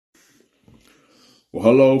Well,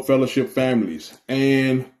 hello, fellowship families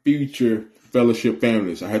and future fellowship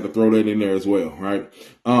families. I had to throw that in there as well, right?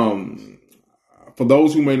 For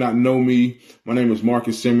those who may not know me, my name is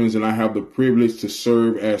Marcus Simmons, and I have the privilege to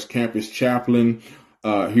serve as campus chaplain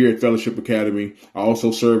here at Fellowship Academy. I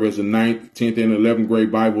also serve as a 9th, 10th, and 11th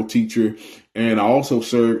grade Bible teacher, and I also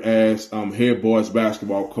serve as head boys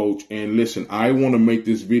basketball coach. And listen, I want to make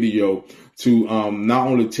this video to not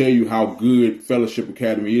only tell you how good Fellowship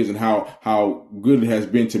Academy is and how good it has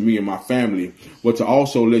been to me and my family, but to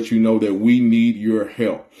also let you know that we need your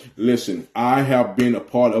help. Listen, I have been a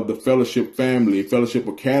part of the Fellowship family, Fellowship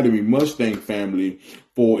Academy Mustang family,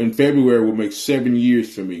 in February will make 7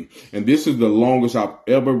 years for me. And this is the longest I've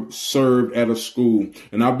ever served at a school.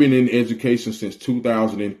 And I've been in education since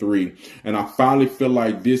 2003. And I finally feel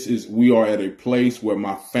like we are at a place where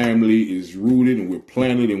my family is rooted and we're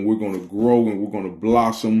planted and we're going to grow and we're going to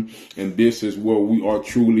blossom. And this is where we are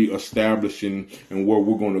truly establishing and where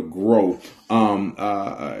we're going to grow.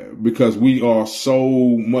 Because we are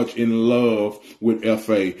so much in love with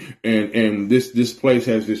FA, and this place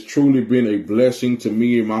has just truly been a blessing to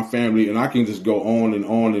me and my family, and I can just go on and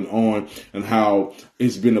on and on, and how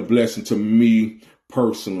it's been a blessing to me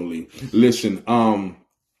personally. Listen, I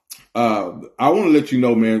want to let you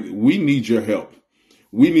know, man, we need your help.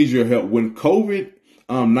 We need your help. When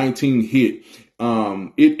COVID-19 hit,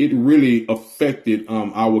 it really affected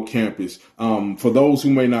our campus. For those who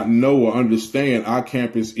may not know or understand, our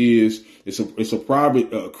campus it's a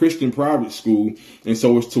private Christian private school, and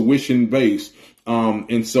so it's tuition based.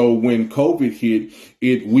 And so when COVID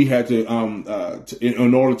hit, we had to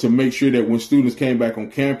in order to make sure that when students came back on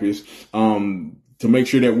campus, to make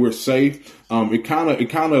sure that we're safe, it kind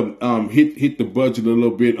of hit the budget a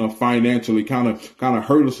little bit financially, kind of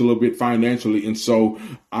hurt us a little bit financially. And so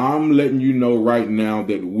I'm letting you know right now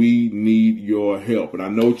that we need your help. And I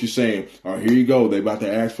know what you're saying. All right, here you go. They about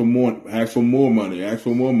to ask for more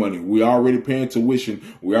money. We already paying tuition.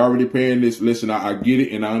 We already paying this. Listen, I get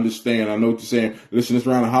it and I understand. I know what you're saying. Listen, it's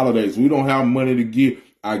around the holidays. We don't have money to give.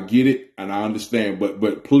 I get it and I understand,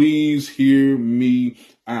 but please hear me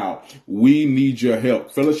out. We need your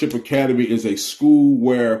help. Fellowship Academy is a school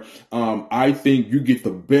where I think you get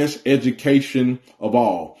the best education of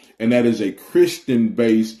all, and that is a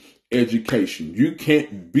Christian-based education. You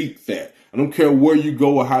can't beat that. I don't care where you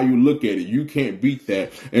go or how you look at it. You can't beat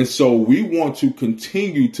that. And so we want to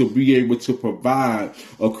continue to be able to provide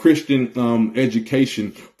a Christian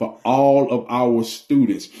education for all of our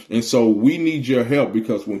students. And so we need your help,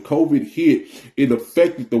 because when COVID hit, it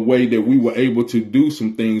affected the way that we were able to do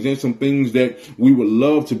some things, and some things that we would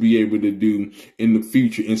love to be able to do in the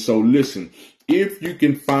future. And so listen, if you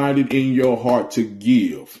can find it in your heart to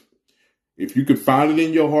give, if you could find it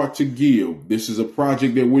in your heart to give, this is a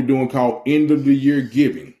project that we're doing called End of the Year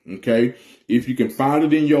Giving. Okay. If you can find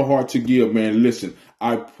it in your heart to give, man, listen,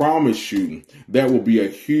 I promise you that will be a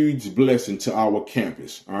huge blessing to our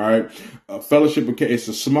campus. All right. Fellowship, it's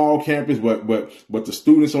a small campus, but the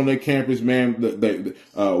students on that campus, man,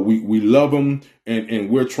 we love them, and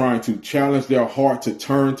we're trying to challenge their heart to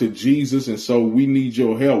turn to Jesus. And so we need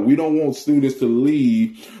your help. We don't want students to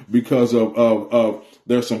leave because of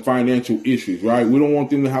there's some financial issues, right? We don't want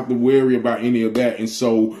them to have to worry about any of that. And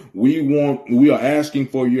so we are asking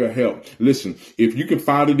for your help. Listen, if you can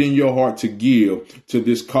find it in your heart to give to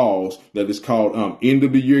this cause that is called End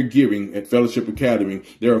of the Year Giving at Fellowship Academy,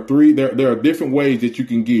 there are different ways that you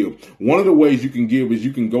can give. One of the ways you can give is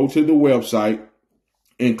you can go to the website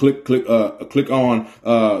and click on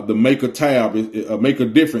the Make a tab, Make a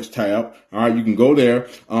Difference tab. All right, you can go there.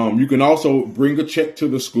 You can also bring a check to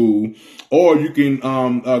the school, or you can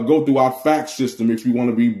go through our fax system if you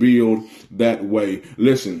want to be billed that way.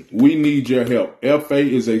 Listen, we need your help. FA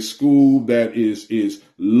is a school that is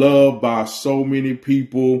loved by so many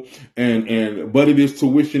people, but it is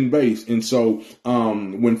tuition based. And so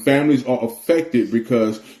when families are affected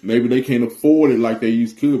because maybe they can't afford it like they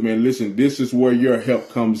used to, man, listen, this is where your help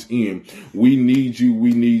comes in. We need you.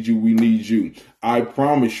 We need you. We need you. I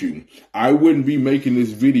promise you, I wouldn't be making this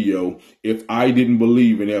video if I didn't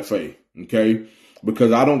believe in FA. Okay.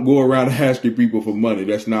 Because I don't go around asking people for money.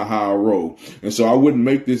 That's not how I roll. And so I wouldn't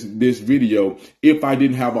make this video if I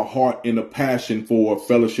didn't have a heart and a passion for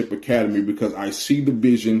Fellowship Academy, because I see the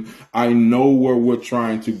vision. I know where we're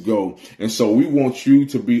trying to go. And so we want you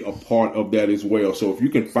to be a part of that as well. So if you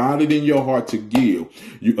can find it in your heart to give,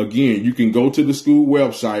 you can go to the school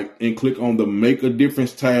website and click on the Make a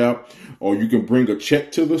Difference tab, or you can bring a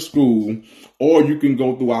check to the school, or you can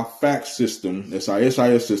go through our fax system. That's our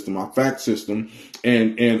SIS system, our fax system,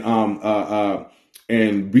 and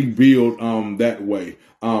be billed that way.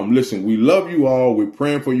 Listen, we love you all. We're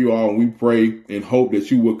praying for you all, and we pray and hope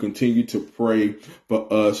that you will continue to pray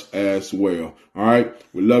for us as well. All right.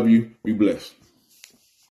 We love you. Be blessed.